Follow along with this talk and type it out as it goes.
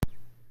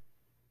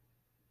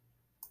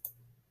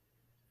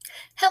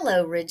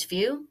Hello,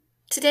 Ridgeview.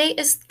 Today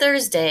is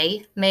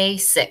Thursday, May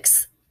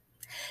 6th.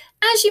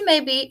 As you may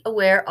be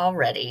aware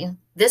already,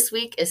 this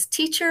week is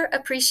Teacher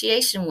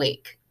Appreciation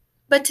Week,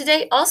 but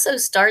today also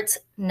starts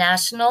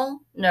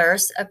National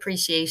Nurse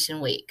Appreciation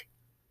Week.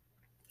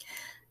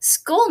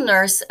 School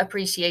Nurse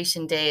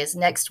Appreciation Day is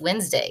next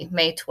Wednesday,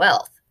 May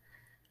 12th.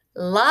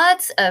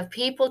 Lots of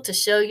people to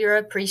show your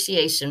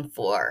appreciation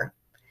for.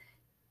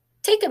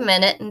 Take a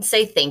minute and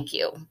say thank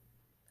you.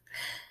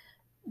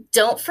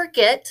 Don't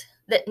forget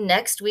that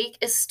next week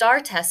is STAR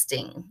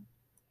testing.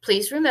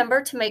 Please remember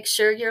to make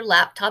sure your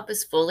laptop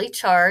is fully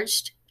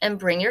charged and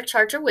bring your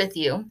charger with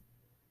you.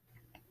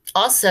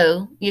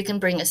 Also, you can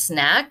bring a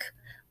snack,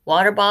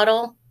 water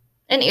bottle,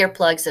 and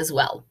earplugs as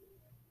well.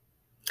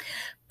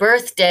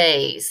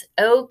 Birthdays.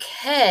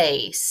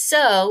 Okay,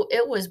 so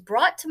it was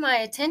brought to my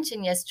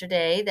attention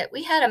yesterday that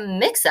we had a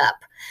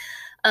mix-up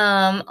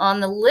on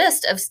the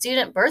list of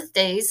student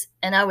birthdays,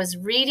 and I was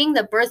reading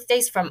the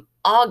birthdays from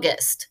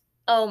August.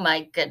 Oh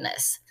my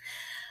goodness.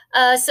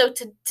 So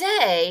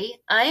today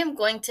I am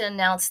going to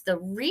announce the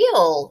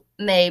real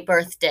May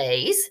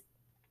birthdays,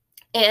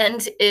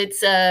 and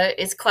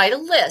it's quite a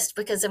list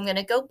because I'm going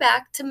to go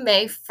back to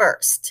May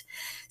 1st.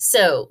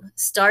 So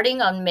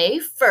starting on May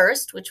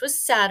 1st, which was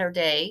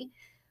Saturday,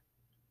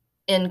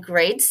 in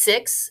grade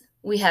 6,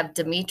 we have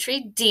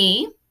Dimitri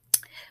D,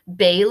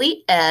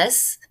 Bailey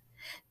S,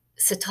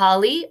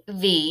 Satali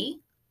V,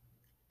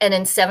 and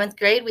in 7th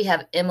grade we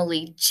have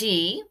Emily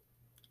G.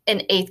 In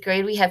 8th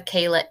grade we have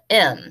Kayla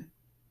M.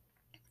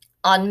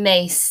 On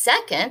May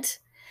 2nd,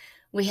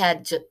 we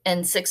had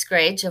in 6th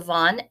grade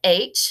Javon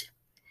H.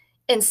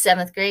 In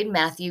 7th grade,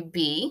 Matthew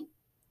B.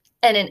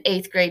 And in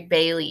 8th grade,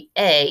 Bailey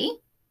A.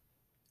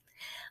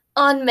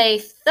 On May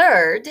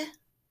 3rd,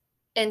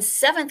 in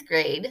 7th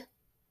grade,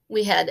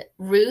 we had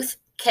Ruth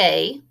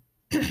K.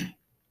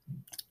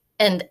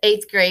 And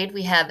 8th grade,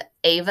 we have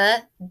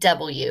Ava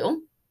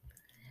W.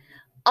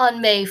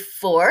 On May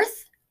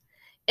 4th,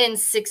 in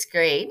 6th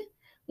grade,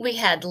 we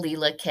had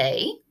Leela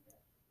K.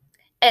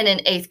 And in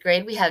 8th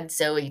grade, we had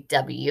Zoe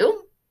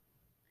W.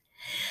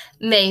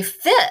 May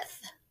 5th,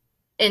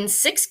 in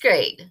 6th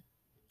grade,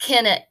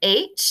 Kenna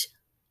H.,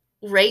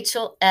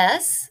 Rachel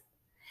S.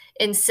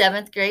 In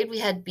 7th grade, we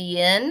had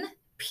Bien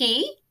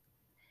P.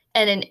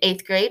 And in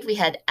 8th grade, we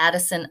had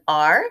Addison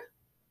R.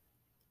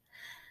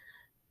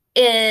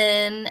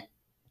 In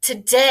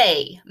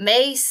today,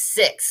 May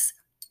 6th,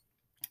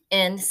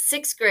 in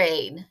 6th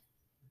grade,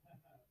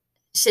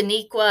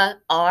 Shaniqua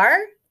R.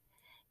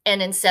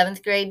 And in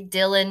 7th grade,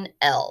 Dylan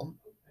L.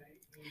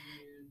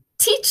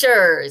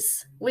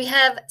 Teachers. We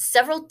have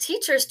several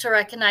teachers to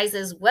recognize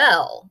as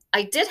well.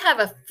 I did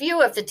have a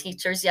few of the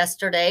teachers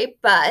yesterday,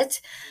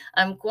 but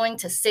I'm going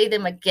to say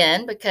them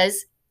again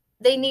because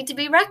they need to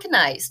be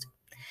recognized.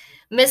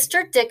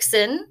 Mr.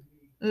 Dixon,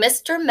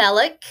 Mr.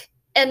 Mellick,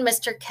 and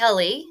Mr.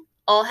 Kelly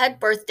all had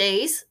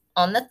birthdays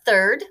on the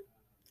 3rd.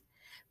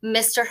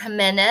 Mr.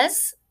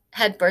 Jimenez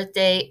had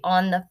birthday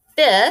on the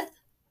 5th.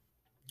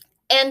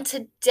 And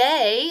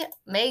today,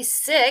 May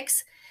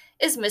 6th,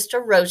 is Mr.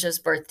 Roja's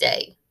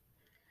birthday.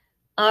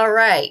 All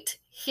right,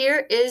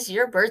 here is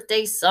your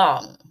birthday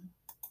song.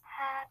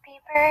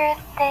 Happy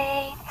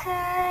birthday to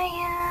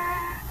you.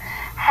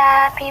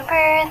 Happy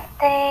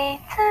birthday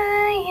to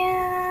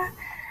you.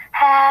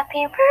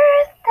 Happy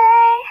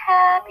birthday,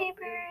 happy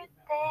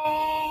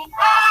birthday.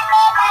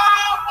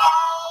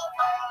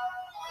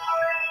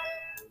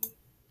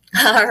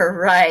 All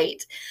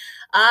right.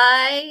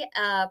 I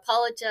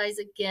apologize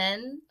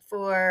again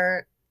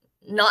for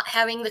not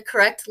having the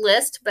correct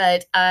list,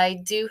 but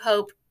I do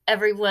hope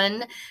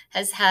everyone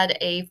has had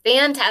a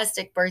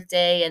fantastic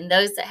birthday, and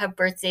those that have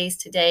birthdays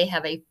today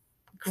have a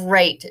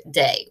great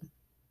day.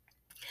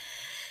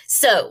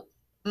 So,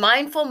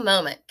 mindful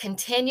moment,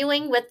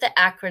 continuing with the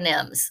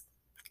acronyms.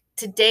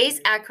 Today's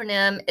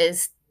acronym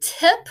is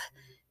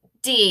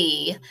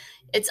TIP-D.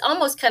 It's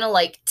almost kind of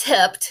like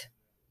tipped.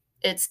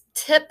 It's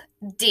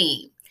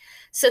TIP-D.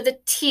 So the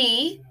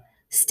T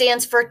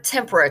stands for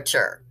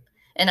temperature.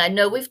 And I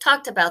know we've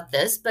talked about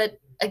this, but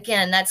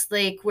again, that's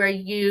like where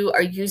you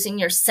are using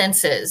your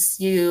senses.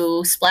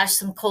 You splash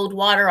some cold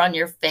water on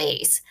your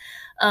face,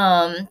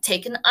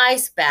 take an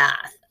ice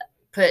bath,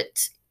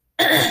 put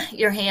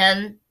your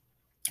hand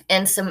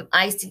in some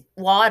icy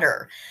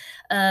water.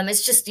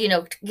 It's just,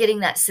 getting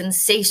that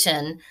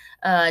sensation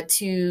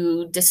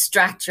to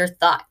distract your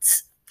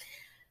thoughts.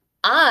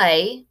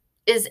 I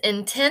is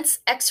intense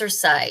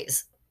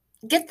exercise.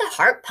 Get the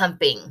heart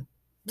pumping,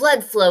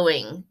 blood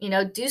flowing,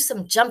 do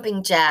some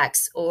jumping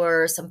jacks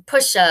or some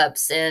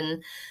push-ups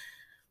and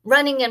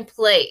running in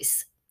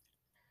place.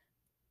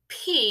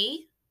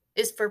 P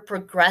is for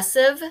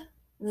progressive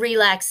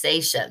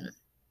relaxation.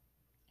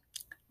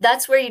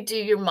 That's where you do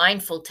your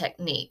mindful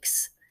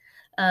techniques,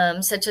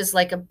 such as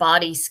like a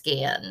body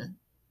scan,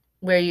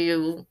 where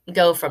you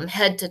go from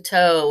head to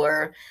toe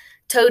or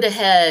toe to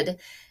head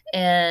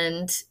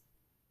and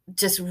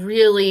just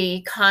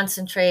really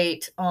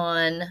concentrate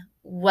on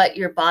what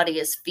your body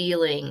is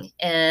feeling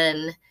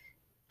and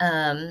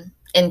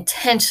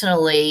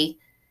intentionally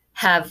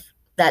have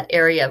that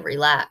area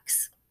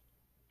relax.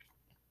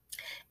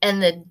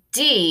 And the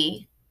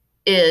D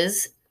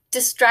is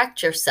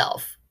distract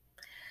yourself.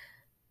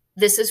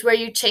 This is where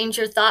you change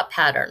your thought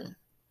pattern.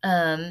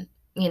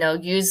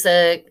 Use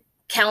a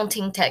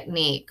counting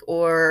technique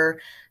or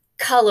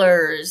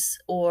colors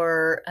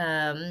or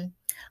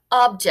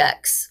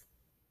objects.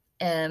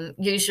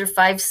 Use your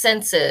five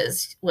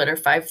senses. What are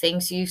five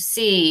things you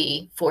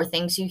see, four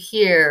things you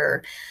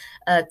hear,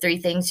 three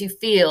things you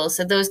feel?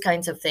 So those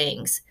kinds of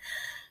things.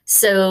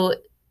 So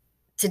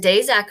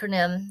today's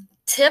acronym,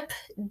 tip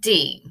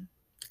D.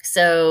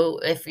 So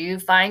if you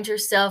find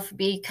yourself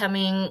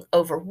becoming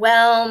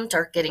overwhelmed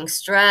or getting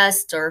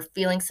stressed or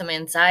feeling some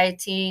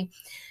anxiety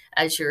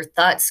as your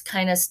thoughts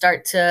kind of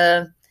start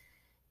to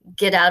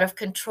get out of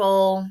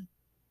control,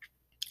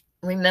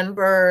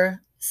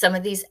 remember some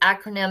of these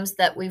acronyms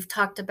that we've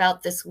talked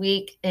about this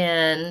week.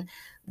 And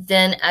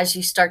then as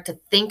you start to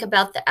think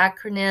about the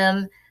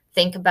acronym,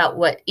 think about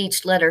what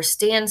each letter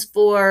stands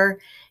for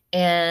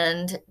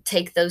and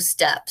take those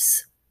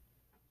steps.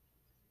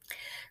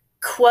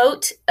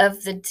 Quote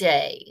of the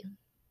day.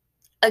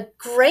 A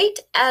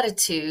great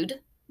attitude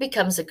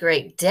becomes a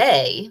great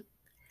day,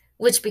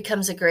 which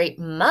becomes a great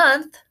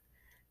month,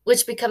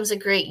 which becomes a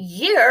great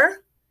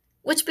year,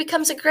 which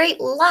becomes a great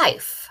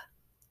life.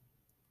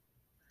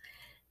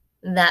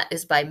 That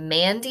is by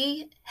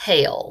Mandy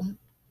Hale.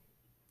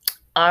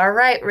 All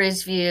right,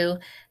 Ridgeview,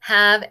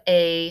 have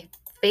a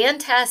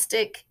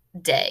fantastic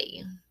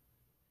day.